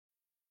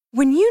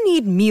When you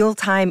need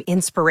mealtime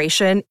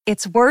inspiration,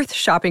 it's worth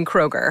shopping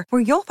Kroger,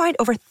 where you'll find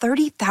over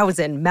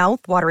 30,000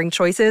 mouth-watering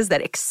choices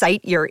that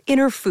excite your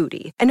inner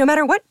foodie. And no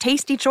matter what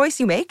tasty choice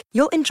you make,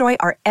 you'll enjoy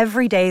our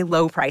everyday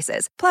low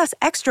prices, plus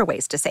extra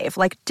ways to save,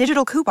 like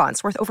digital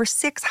coupons worth over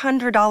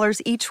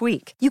 $600 each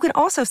week. You can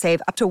also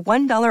save up to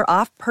 $1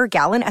 off per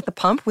gallon at the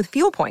pump with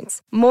fuel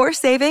points. More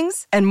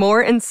savings and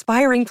more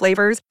inspiring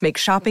flavors make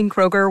shopping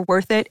Kroger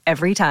worth it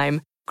every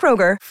time.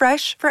 Kroger,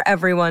 fresh for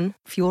everyone.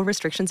 Fuel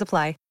restrictions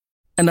apply.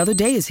 Another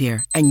day is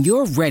here, and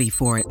you're ready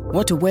for it.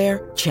 What to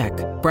wear? Check.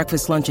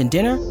 Breakfast, lunch, and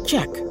dinner?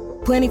 Check.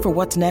 Planning for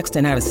what's next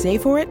and how to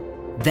save for it?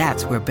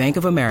 That's where Bank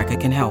of America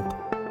can help.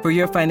 For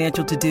your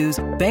financial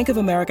to-dos, Bank of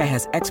America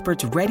has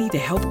experts ready to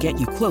help get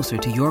you closer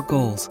to your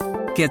goals.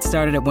 Get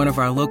started at one of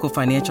our local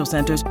financial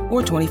centers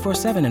or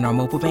 24/7 in our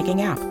mobile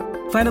banking app.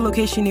 Find a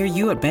location near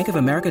you at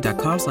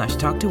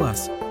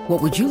bankofamerica.com/talktous.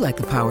 What would you like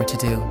the power to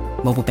do?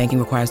 Mobile banking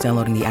requires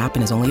downloading the app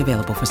and is only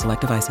available for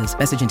select devices.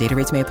 Message and data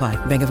rates may apply.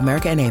 Bank of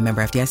America N.A.,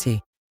 member FDIC.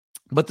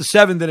 But the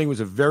seventh inning was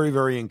a very,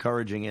 very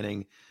encouraging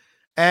inning.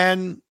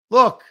 And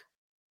look,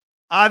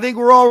 I think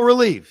we're all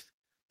relieved.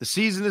 The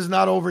season is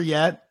not over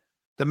yet.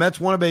 The Mets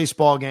won a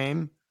baseball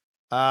game.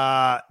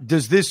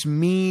 Does this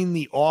mean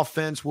the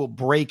offense will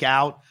break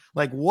out?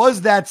 Like,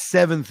 was that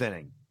seventh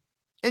inning?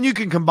 And you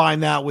can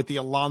combine that with the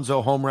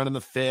Alonso home run in the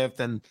fifth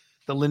and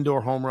the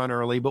Lindor home run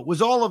early. But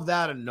was all of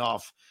that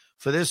enough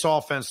for this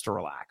offense to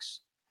relax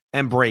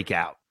and break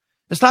out?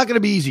 It's not going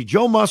to be easy.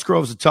 Joe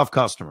Musgrove's a tough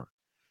customer.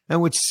 And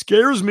what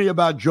scares me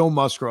about Joe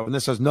Musgrove, and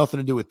this has nothing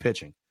to do with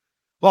pitching.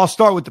 Well, I'll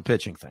start with the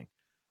pitching thing.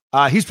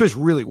 He's pitched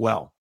really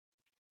well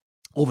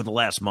over the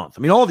last month.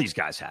 I mean, all these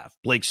guys have.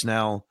 Blake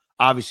Snell,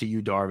 obviously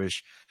Yu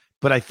Darvish.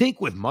 But I think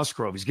with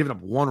Musgrove, he's given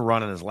up one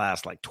run in his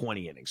last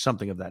 20 innings,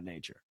 something of that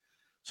nature.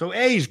 So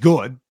A, he's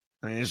good.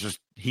 I mean, it's just,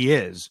 he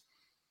is.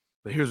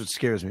 But here's what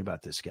scares me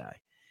about this guy.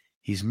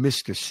 He's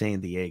Mr.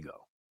 San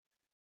Diego.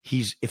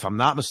 He's, if I'm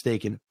not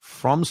mistaken,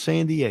 from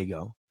San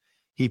Diego.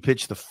 He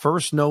pitched the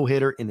first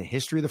no-hitter in the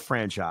history of the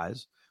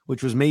franchise,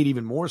 which was made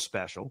even more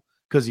special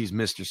because he's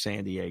Mr.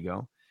 San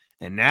Diego.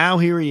 And now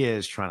here he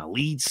is trying to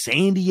lead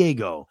San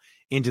Diego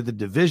into the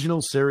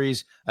divisional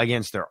series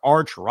against their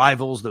arch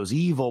rivals, those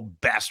evil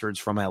bastards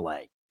from LA.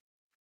 It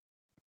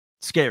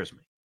scares me.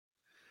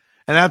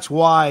 And that's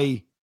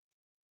why,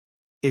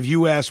 if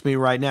you ask me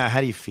right now, how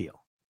do you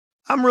feel?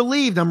 I'm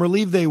relieved. I'm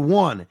relieved they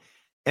won.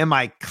 Am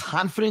I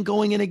confident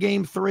going into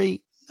game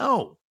 3?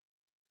 No.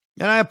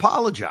 And I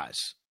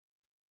apologize.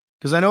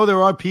 Because I know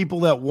there are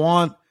people that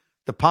want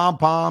the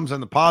pom-poms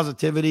and the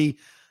positivity.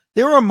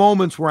 There are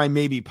moments where I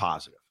may be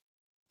positive.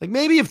 Like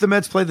maybe if the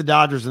Mets play the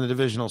Dodgers in the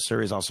divisional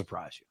series, I'll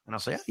surprise you. And I'll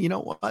say, you know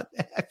what?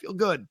 I feel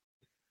good.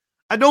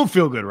 I don't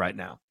feel good right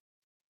now.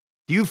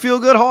 Do you feel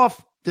good,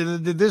 Hoff?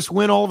 Did this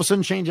win all of a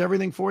sudden change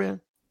everything for you?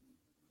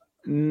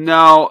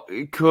 No,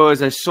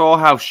 because I saw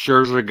how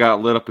Scherzer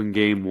got lit up in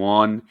game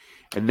 1,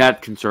 and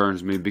that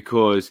concerns me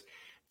because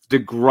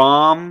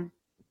DeGrom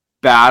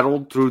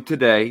battled through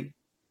today.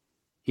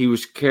 He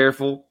was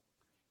careful.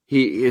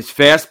 His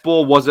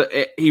fastball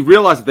he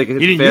realized that they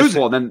could hit the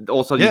fastball, and then all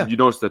of a sudden you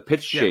notice the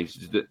pitch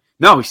change.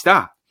 No, he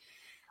stopped.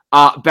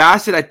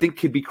 Bassett, I think,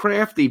 could be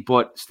crafty,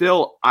 but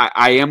still,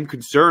 I am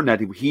concerned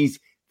that he's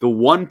the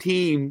one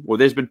team, or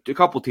there's been a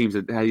couple teams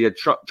that he had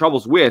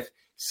troubles with.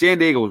 San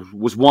Diego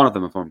was one of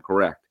them, if I'm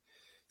correct.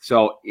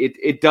 So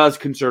it does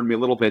concern me a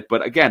little bit.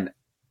 But again,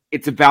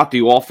 it's about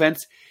the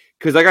offense.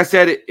 Because like I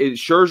said,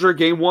 Scherzer,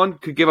 game 1,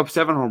 could give up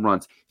 7 home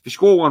runs. If you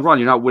score 1 run,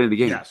 you're not winning the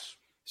game. Yes.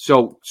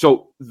 So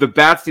the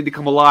bats need to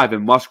come alive,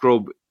 and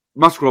Musgrove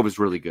is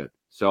really good.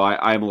 So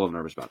I am a little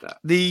nervous about that.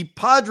 The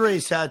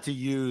Padres had to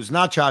use,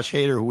 not Josh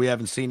Hader, who we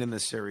haven't seen in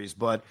this series,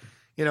 but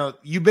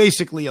you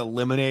basically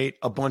eliminate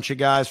a bunch of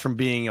guys from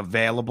being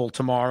available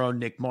tomorrow.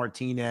 Nick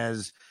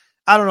Martinez,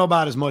 I don't know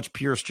about as much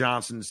Pierce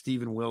Johnson and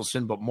Steven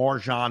Wilson, but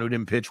Marjan, who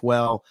didn't pitch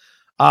well.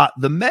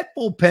 The Met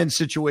bullpen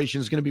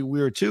situation is going to be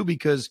weird too,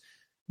 because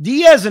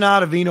Diaz and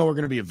Ottavino are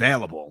going to be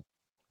available,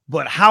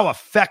 but how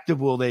effective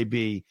will they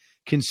be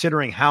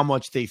considering how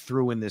much they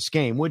threw in this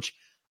game, which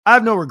I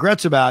have no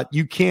regrets about.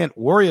 You can't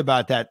worry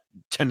about that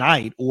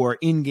tonight or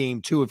in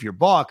game 2 if you're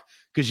Buck,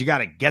 because you got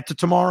to get to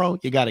tomorrow.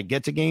 You got to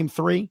get to game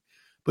 3.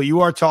 But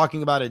you are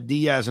talking about a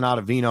Diaz and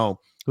Ottavino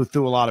who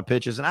threw a lot of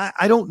pitches. And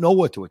I don't know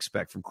what to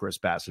expect from Chris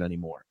Bassett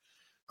anymore.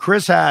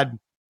 Chris had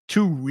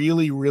 2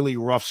 really, really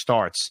rough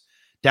starts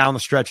down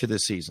the stretch of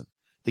this season.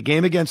 The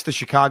game against the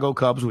Chicago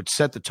Cubs, which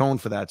set the tone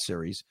for that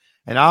series,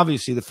 and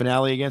obviously the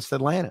finale against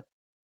Atlanta.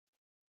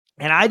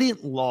 And I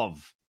didn't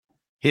love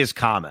his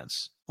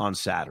comments on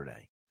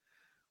Saturday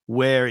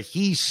where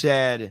he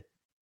said,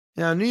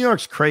 New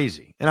York's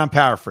crazy. And I'm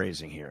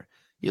paraphrasing here.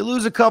 You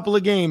lose a couple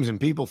of games and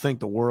people think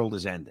the world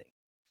is ending.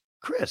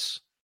 Chris.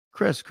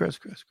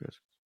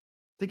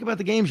 Think about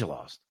the games you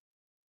lost.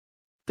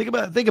 Think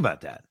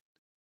about that.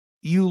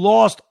 You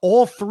lost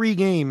all 3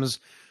 games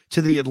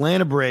to the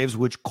Atlanta Braves,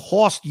 which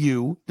cost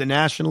you the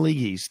National League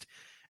East.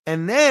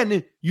 And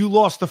then you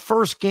lost the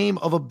first game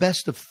of a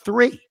best of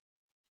 3.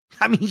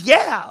 I mean,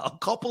 a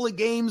couple of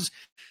games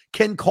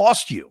can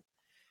cost you.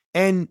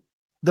 And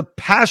the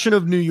passion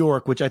of New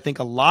York, which I think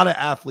a lot of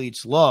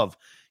athletes love,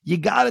 you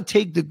got to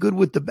take the good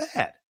with the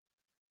bad.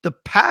 The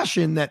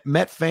passion that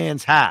Met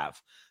fans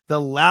have,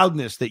 the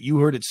loudness that you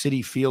heard at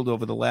Citi Field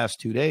over the last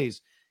 2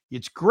 days,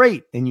 it's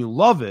great and you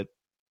love it.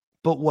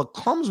 But what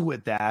comes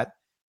with that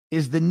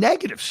is the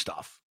negative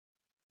stuff,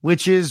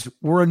 which is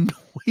we're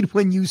annoyed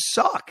when you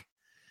suck.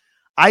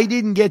 I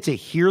didn't get to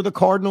hear the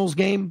Cardinals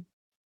game.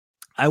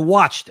 I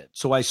watched it.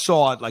 So I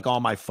saw it like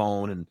on my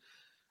phone, and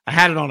I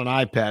had it on an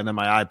iPad, and then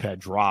my iPad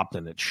dropped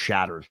and it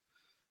shattered,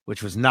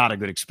 which was not a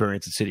good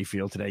experience at Citi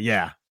Field today.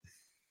 Yeah.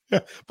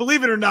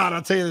 Believe it or not,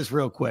 I'll tell you this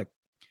real quick.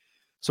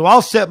 So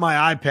I'll set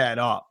my iPad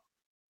up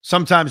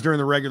sometimes during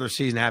the regular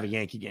season, have a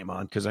Yankee game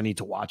on because I need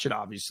to watch it.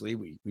 Obviously,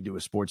 we do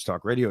a sports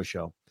talk radio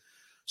show.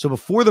 So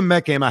before the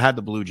Met game, I had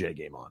the Blue Jay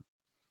game on.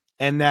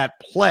 And that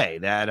play,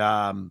 that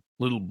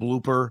little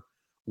blooper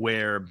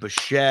where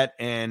Bichette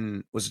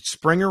and was it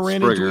Springer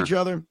ran into each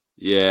other?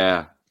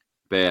 Yeah.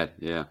 Bad.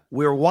 Yeah.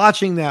 We were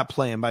watching that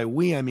play. And by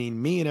we, I mean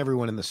me and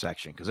everyone in the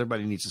section because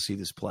everybody needs to see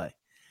this play.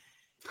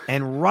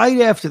 And right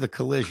after the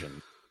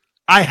collision,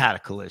 I had a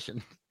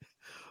collision.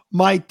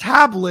 My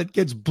tablet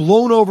gets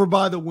blown over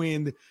by the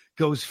wind,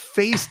 goes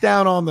face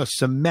down on the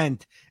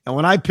cement. And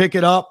when I pick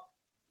it up,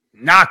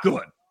 not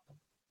good.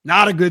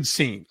 Not a good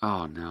scene.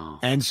 Oh, no.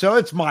 And so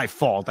it's my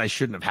fault. I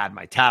shouldn't have had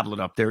my tablet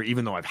up there,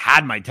 even though I've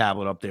had my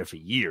tablet up there for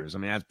years. I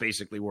mean, that's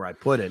basically where I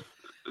put it.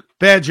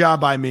 Bad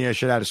job by me. I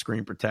should have had a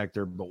screen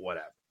protector, but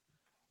whatever.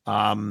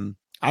 I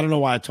don't know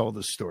why I told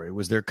this story.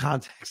 Was there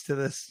context to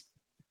this?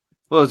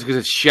 Well, it's because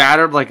it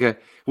shattered like a.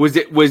 Was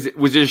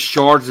there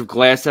shards of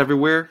glass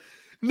everywhere?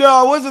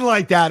 No, it wasn't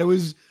like that. It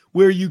was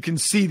where you can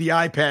see the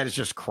iPad is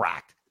just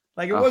cracked.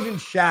 Like it wasn't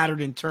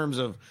shattered in terms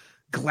of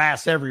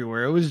glass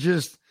everywhere. It was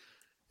a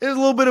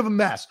little bit of a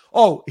mess.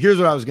 Oh, here's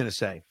what I was going to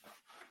say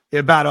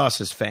about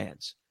us as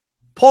fans.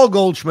 Paul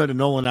Goldschmidt and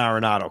Nolan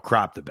Arenado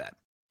cropped the bet.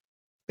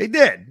 They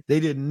did.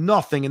 They did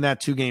nothing in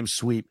that 2-game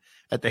sweep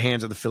at the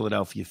hands of the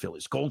Philadelphia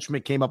Phillies.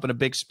 Goldschmidt came up in a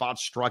big spot,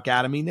 struck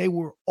out. I mean, they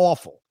were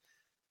awful.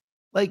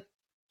 Like,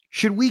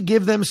 should we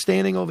give them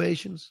standing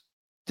ovations?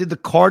 Did the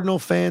Cardinal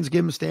fans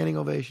give them standing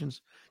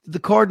ovations? Did the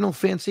Cardinal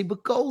fans say,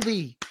 but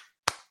Goldie,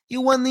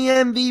 you won the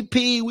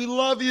MVP. We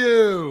love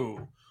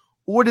you.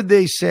 Or did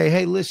they say,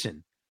 hey,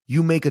 listen,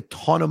 you make a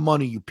ton of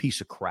money, you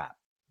piece of crap?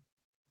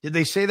 Did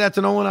they say that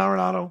to Nolan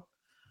Arenado?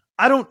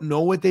 I don't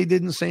know what they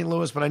did in St.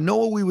 Louis, but I know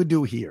what we would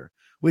do here,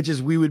 which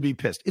is we would be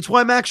pissed. It's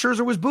why Max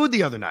Scherzer was booed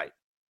the other night.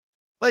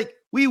 Like,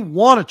 we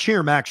want to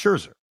cheer Max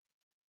Scherzer.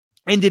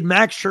 And did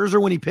Max Scherzer,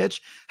 when he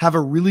pitched, have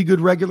a really good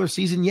regular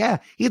season? Yeah.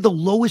 He had the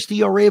lowest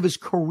ERA of his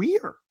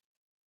career.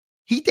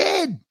 He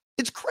did.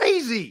 It's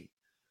crazy.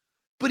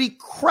 But he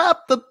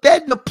crapped the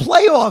bed in a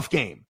playoff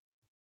game.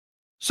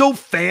 So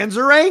fans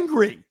are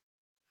angry.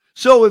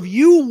 So if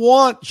you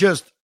want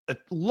just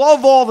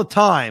love all the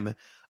time,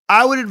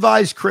 I would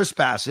advise Chris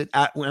Bassett,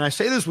 when I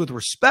say this with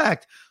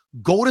respect,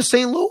 go to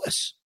St.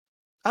 Louis.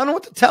 I don't know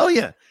what to tell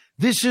you.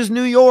 This is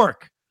New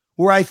York,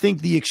 where I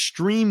think the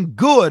extreme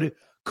good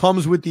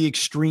comes with the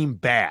extreme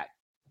bad.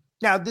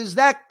 Now, does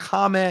that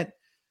comment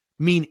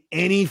mean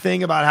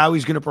anything about how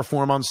he's going to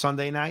perform on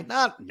Sunday night?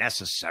 Not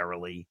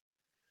necessarily.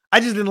 I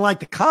just didn't like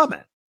the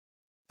comment.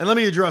 And let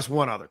me address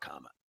one other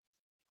comment.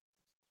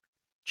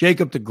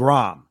 Jacob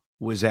deGrom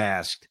was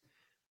asked,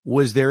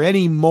 was there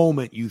any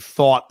moment you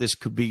thought this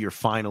could be your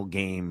final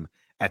game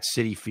at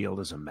Citi Field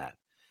as a Met?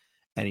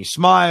 And he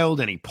smiled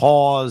and he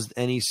paused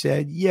and he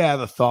said, yeah,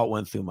 the thought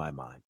went through my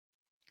mind.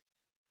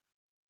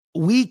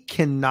 We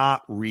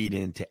cannot read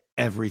into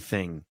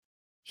everything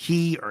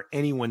he or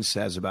anyone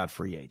says about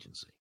free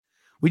agency.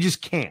 We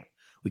just can't.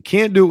 We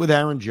can't do it with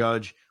Aaron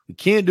Judge. We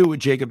can't do it with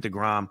Jacob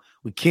deGrom.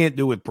 We can't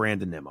do it with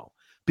Brandon Nimmo.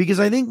 Because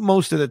I think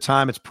most of the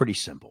time it's pretty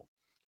simple.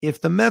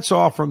 If the Mets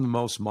offer him the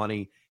most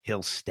money,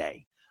 he'll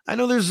stay. I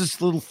know there's this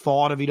little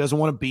thought of he doesn't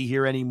want to be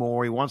here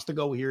anymore. He wants to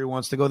go here. He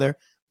wants to go there.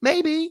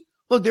 Maybe.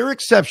 Look, there are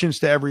exceptions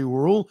to every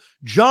rule.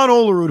 John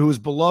Olerud, who is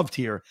beloved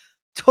here,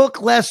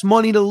 took less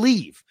money to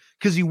leave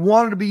because he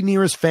wanted to be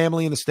near his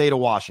family in the state of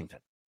Washington.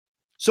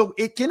 So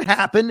it can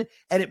happen,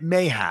 and it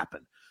may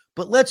happen.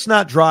 But let's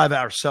not drive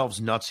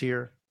ourselves nuts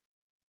here.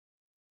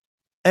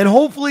 And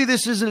hopefully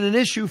this isn't an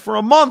issue for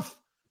a month.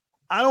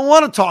 I don't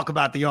want to talk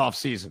about the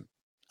offseason.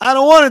 I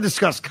don't want to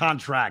discuss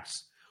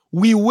contracts.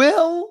 We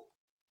will.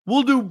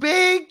 We'll do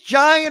big,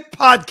 giant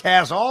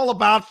podcasts all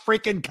about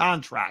freaking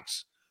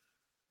contracts.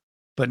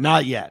 But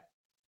not yet.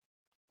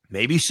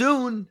 Maybe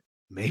soon.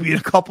 Maybe in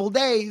a couple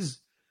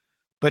days.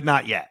 But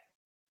not yet.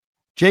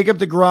 Jacob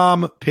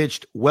deGrom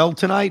pitched well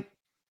tonight.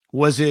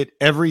 Was it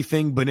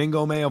everything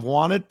Beningo may have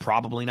wanted?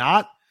 Probably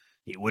not.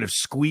 He would have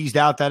squeezed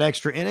out that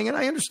extra inning, and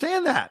I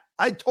understand that.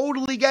 I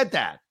totally get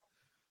that.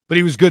 But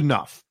he was good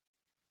enough.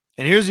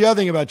 And here's the other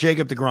thing about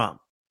Jacob deGrom.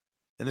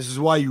 And this is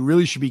why you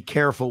really should be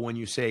careful when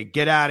you say,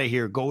 get out of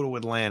here, go to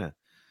Atlanta.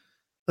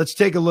 Let's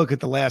take a look at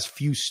the last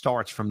few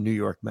starts from New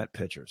York Met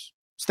pitchers.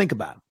 Let's think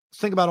about them.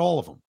 Let's think about all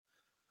of them.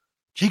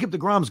 Jacob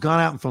deGrom's gone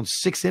out and thrown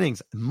 6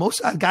 innings.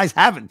 Most of the guys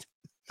haven't.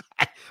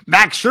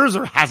 Max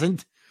Scherzer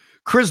hasn't.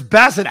 Chris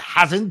Bassett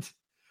hasn't.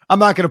 I'm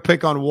not going to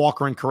pick on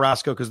Walker and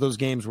Carrasco because those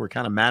games were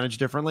kind of managed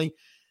differently.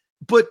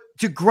 But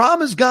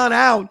DeGrom has gone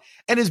out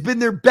and has been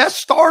their best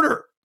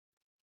starter.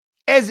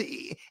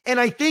 And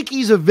I think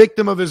he's a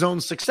victim of his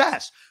own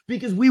success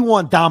because we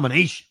want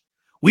domination.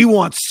 We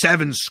want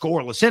 7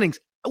 scoreless innings.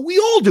 We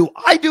all do.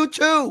 I do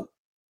too.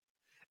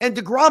 And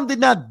DeGrom did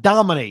not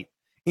dominate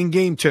in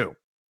game 2,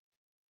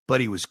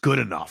 but he was good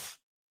enough.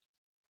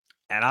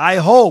 And I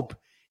hope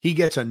he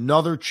gets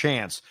another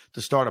chance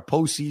to start a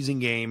postseason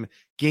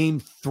game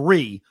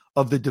 3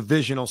 of the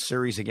divisional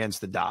series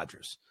against the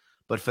Dodgers.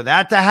 But for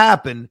that to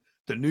happen,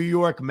 the New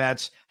York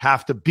Mets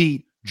have to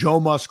beat Joe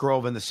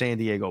Musgrove and the San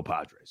Diego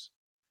Padres.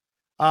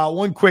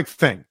 One quick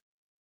thing.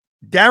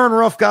 Darren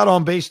Ruff got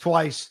on base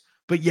twice,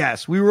 but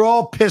yes, we were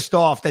all pissed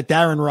off that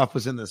Darren Ruff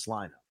was in this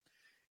lineup.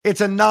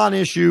 It's a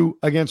non-issue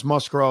against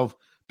Musgrove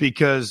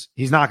because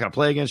he's not going to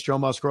play against Joe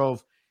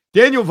Musgrove.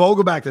 Daniel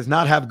Vogelbach does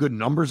not have good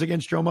numbers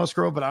against Joe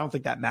Musgrove, but I don't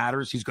think that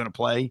matters. He's going to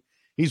play.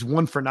 He's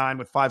 1 for 9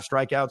 with 5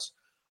 strikeouts.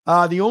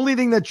 The only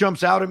thing that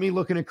jumps out at me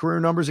looking at career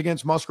numbers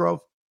against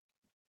Musgrove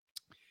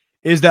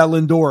is that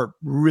Lindor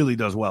really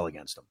does well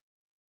against him.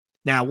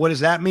 Now, what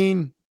does that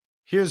mean?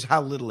 Here's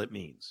how little it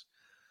means.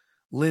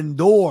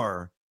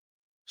 Lindor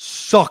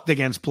sucked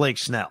against Blake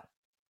Snell.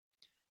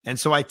 And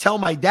so I tell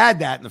my dad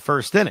that in the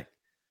first inning.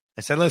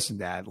 I said, listen,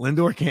 Dad,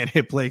 Lindor can't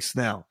hit Blake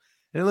Snell.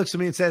 And he looks at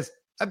me and says,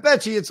 I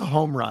bet you it's a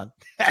home run.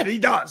 And he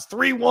does.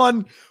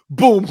 3-1,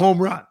 boom, home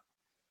run.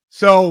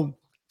 So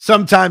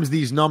sometimes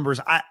these numbers,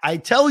 I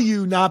tell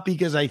you not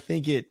because I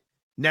think it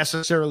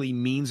necessarily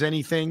means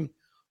anything.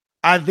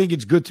 I think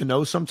it's good to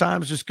know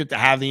sometimes, just good to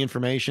have the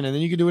information, and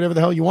then you can do whatever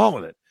the hell you want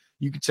with it.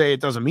 You could say it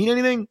doesn't mean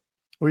anything,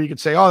 or you could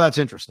say, oh, that's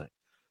interesting.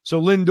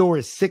 So Lindor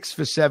is 6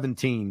 for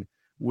 17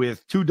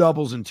 with 2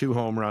 doubles and 2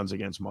 home runs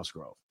against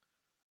Musgrove.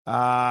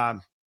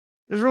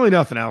 There's really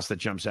nothing else that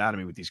jumps out at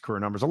me with these career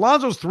numbers.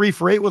 Alonso's 3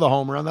 for 8 with a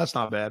home run. That's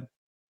not bad.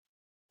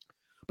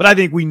 But I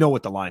think we know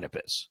what the lineup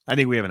is. I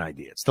think we have an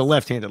idea. It's the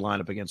left-handed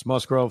lineup against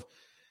Musgrove,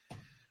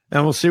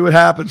 and we'll see what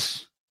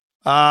happens.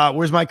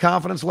 Where's my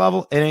confidence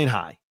level? It ain't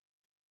high.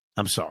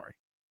 I'm sorry.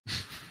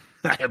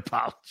 I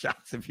apologize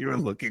if you were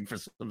looking for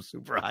some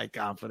super high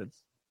confidence.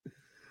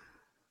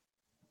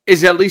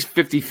 Is it at least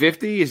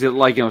 50-50? Is it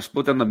like,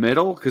 split down the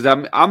middle? Because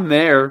I'm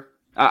there.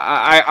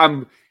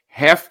 I'm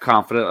half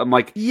confident. I'm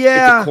like,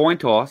 yeah, it's a coin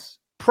toss.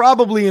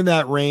 Probably in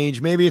that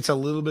range. Maybe it's a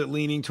little bit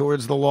leaning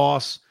towards the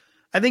loss.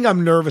 I think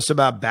I'm nervous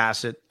about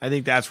Bassett. I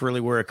think that's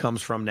really where it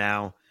comes from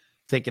now,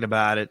 thinking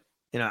about it.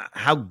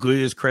 How good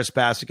is Chris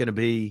Bassett going to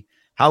be?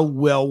 How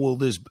well will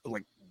this,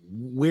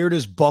 where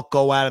does Buck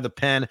go out of the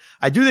pen?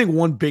 I do think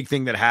one big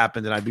thing that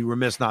happened, and I'd be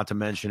remiss not to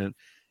mention it,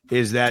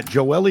 is that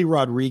Joely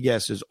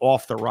Rodriguez is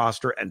off the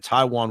roster and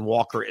Taijuan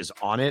Walker is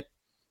on it.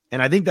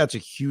 And I think that's a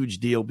huge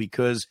deal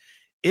because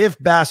if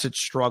Bassett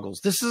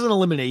struggles, this is an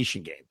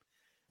elimination game.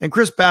 And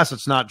Chris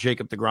Bassett's not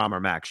Jacob deGrom or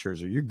Max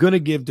Scherzer. You're going to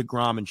give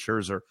deGrom and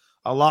Scherzer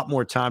a lot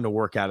more time to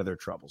work out of their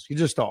troubles. You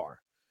just are.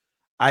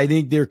 I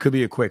think there could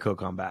be a quick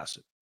hook on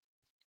Bassett.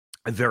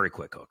 A very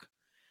quick hook.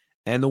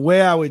 And the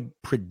way I would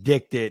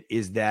predict it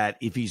is that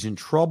if he's in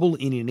trouble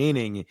in an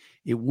inning,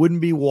 it wouldn't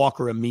be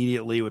Walker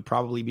immediately. It would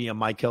probably be a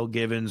Michael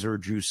Givens or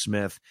a Drew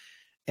Smith.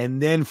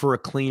 And then for a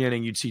clean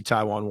inning, you'd see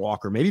Taijuan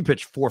Walker maybe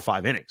pitch 4 or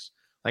 5 innings.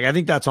 I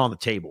think that's on the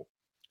table.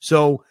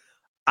 So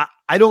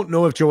I don't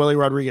know if Joely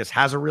Rodriguez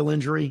has a real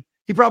injury.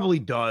 He probably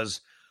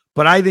does.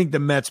 But I think the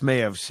Mets may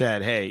have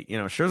said, hey,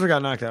 Scherzer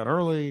got knocked out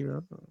early.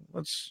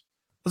 Let's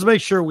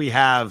make sure we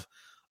have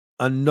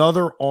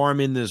another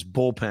arm in this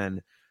bullpen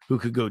who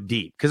could go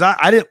deep. Because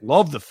I didn't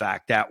love the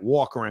fact that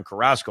Walker and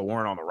Carrasco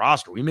weren't on the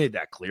roster. We made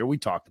that clear. We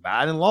talked about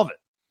it. I didn't love it.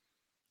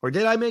 Or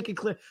did I make it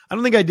clear? I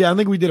don't think I did. I don't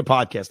think we did a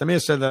podcast. I may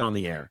have said that on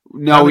the air.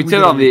 No, we said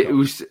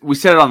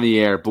it on the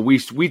air, but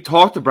we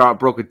talked about,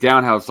 broke it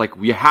down how it's like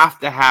you have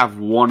to have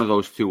one of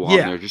those two on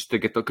there just to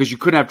get because you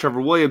couldn't have Trevor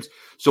Williams,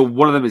 so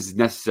one of them is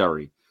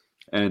necessary.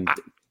 And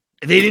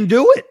they didn't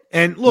do it.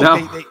 And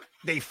look,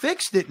 they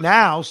fixed it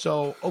now.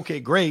 So okay,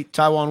 great.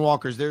 Taijuan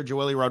Walker's there.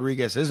 Joely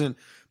Rodriguez isn't.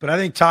 But I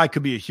think Ty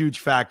could be a huge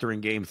factor in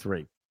Game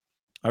 3.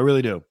 I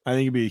really do. I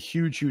think it'd be a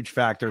huge, huge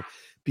factor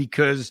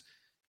because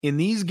in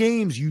these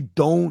games, you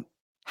don't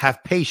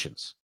have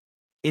patience.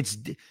 It's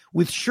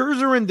with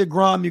Scherzer and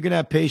deGrom, you're going to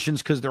have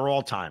patience because they're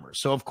all timers.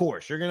 So, of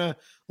course, you're going to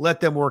let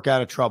them work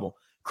out of trouble.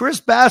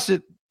 Chris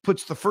Bassett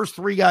puts the first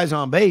 3 guys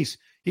on base.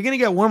 You're going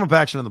to get warm-up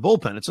action in the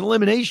bullpen. It's an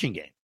elimination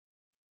game.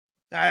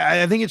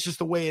 I think it's just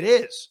the way it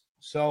is.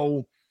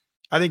 So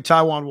I think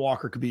Taijuan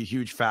Walker could be a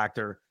huge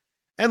factor.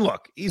 And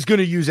look, he's going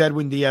to use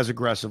Edwin Diaz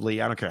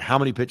aggressively. I don't care how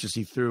many pitches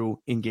he threw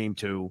in Game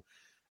 2.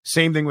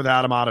 Same thing with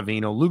Adam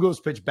Ottavino. Lugo's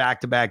pitched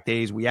back-to-back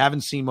days. We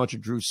haven't seen much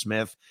of Drew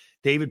Smith.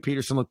 David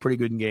Peterson looked pretty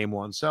good in Game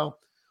 1. So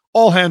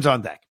all hands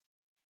on deck.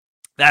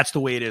 That's the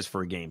way it is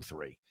for a Game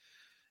 3.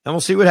 And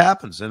we'll see what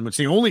happens. And it's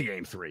the only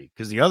Game 3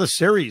 because the other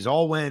series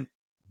all went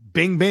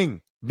bing,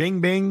 bing, bing,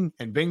 bing,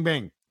 and bing,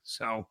 bing.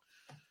 So,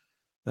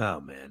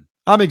 oh, man.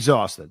 I'm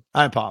exhausted.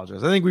 I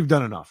apologize. I think we've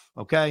done enough,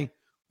 okay?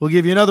 We'll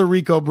give you another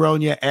Rico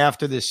Bronya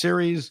after this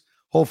series.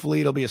 Hopefully,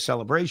 it'll be a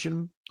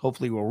celebration.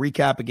 Hopefully, we'll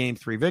recap a Game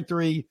 3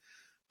 victory.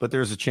 but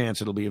there's a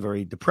chance it'll be a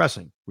very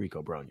depressing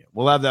Rico Brogna.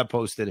 We'll have that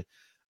posted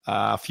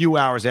a few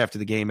hours after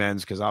the game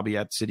ends because I'll be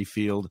at Citi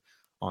Field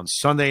on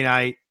Sunday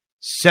night,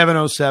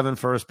 7:07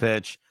 first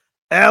pitch,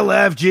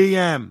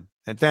 LFGM.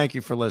 And thank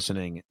you for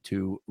listening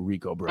to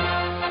Rico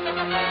Brogna.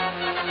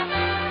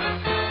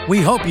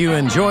 We hope you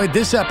enjoyed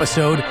this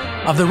episode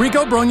of the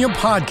Rico Brogna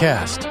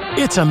podcast.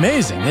 It's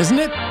amazing, isn't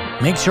it?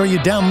 Make sure you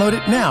download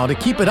it now to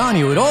keep it on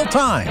you at all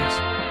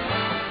times.